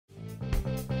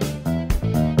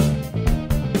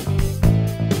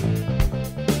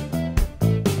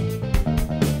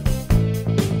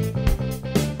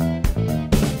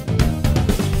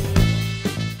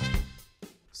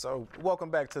So welcome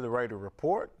back to the Raider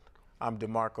Report. I'm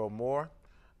DeMarco Moore.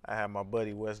 I have my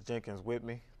buddy Wes Jenkins with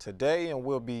me today, and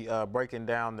we'll be breaking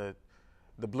down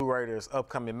the Blue Raiders'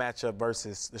 upcoming matchup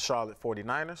versus the Charlotte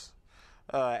 49ers.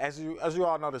 As you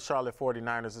all know, the Charlotte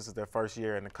 49ers, this is their first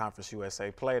year in the Conference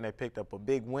USA play, and they picked up a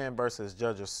big win versus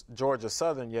Georgia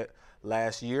Southern yet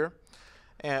last year.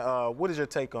 And what is your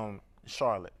take on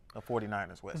Charlotte, the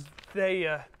 49ers, Wes?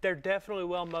 They're definitely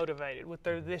well motivated with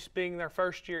this being their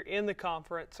first year in the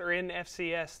conference, or in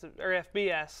FCS or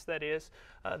FBS, that is.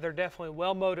 They're definitely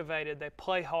well motivated. They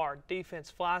play hard.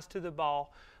 Defense flies to the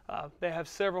ball. They have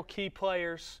several key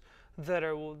players that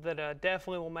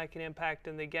definitely will make an impact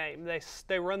in the game.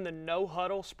 They run the no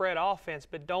huddle spread offense,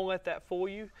 but don't let that fool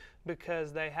you,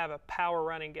 because they have a power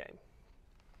running game.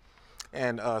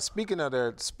 And speaking of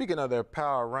their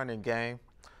power running game,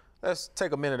 let's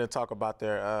take a minute and talk about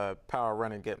their power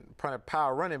running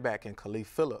back in Khalif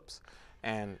Phillips.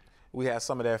 And we have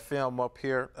some of that film up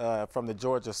here from the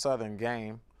Georgia Southern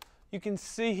game. You can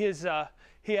see he has a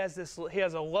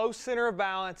low center of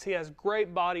balance, he has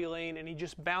great body lean, and he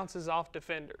just bounces off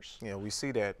defenders. Yeah, we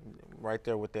see that right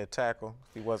there with that tackle.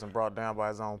 If he wasn't brought down by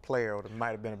his own player, it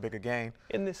might have been a bigger gain.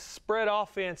 In this spread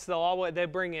offense, they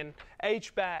bring in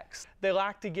H-backs. They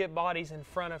like to get bodies in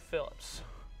front of Phillips.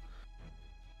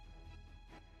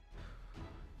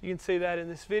 You can see that in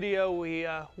this video.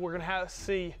 We're going to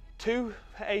see two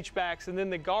H-backs, and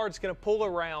then the guard's going to pull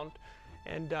around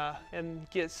and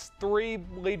gets three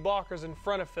lead blockers in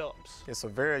front of Phillips. It's a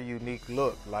very unique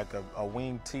look, like a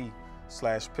wing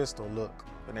T/pistol look,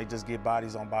 and they just get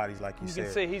bodies on bodies, like you said. You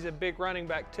can see he's a big running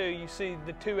back too. You see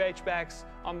the two H-backs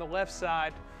on the left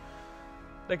side.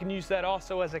 They can use that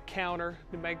also as a counter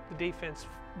to make the defense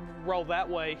roll that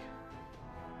way.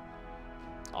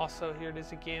 Also, here it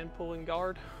is again, pulling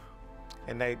guard.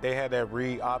 And they had that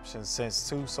read option since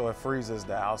too, so it freezes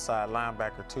the outside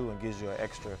linebacker too and gives you an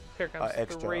extra, here comes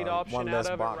the read option one out less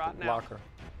of it right now. blocker.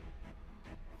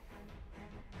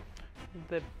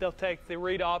 They'll take the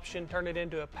read option, turn it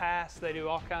into a pass. They do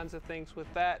all kinds of things with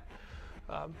that.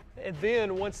 And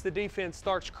then once the defense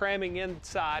starts cramming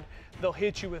inside, they'll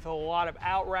hit you with a lot of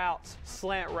out routes,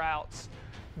 slant routes.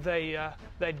 They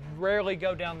rarely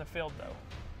go down the field though.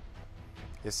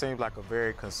 It seems like a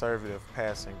very conservative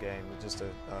passing game with just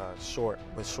short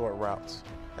routes.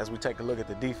 As we take a look at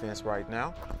the defense right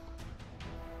now.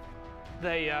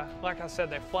 Like I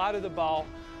said, they fly to the ball.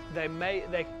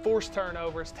 They force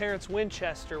turnovers. Terrence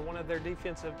Winchester, one of their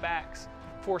defensive backs,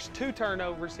 forced 2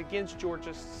 turnovers against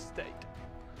Georgia State.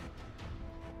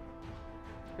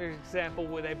 Here's an example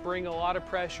where they bring a lot of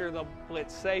pressure. They'll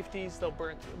blitz safeties. They'll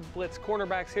blitz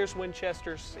cornerbacks. Here's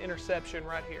Winchester's interception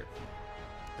right here.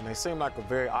 And they seem like a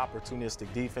very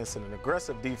opportunistic defense and an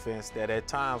aggressive defense that at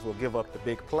times will give up the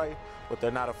big play, but they're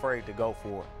not afraid to go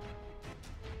for it.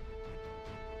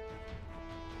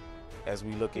 As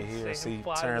we look at here, see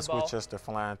Terrence Winchester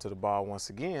flying to the ball once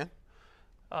again.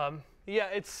 Yeah,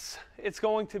 it's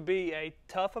going to be a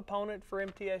tough opponent for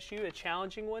MTSU, a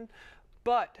challenging one.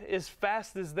 But as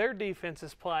fast as their defense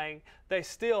is playing, they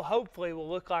still hopefully will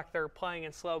look like they're playing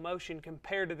in slow motion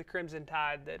compared to the Crimson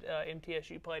Tide that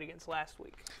MTSU played against last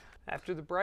week. After the break.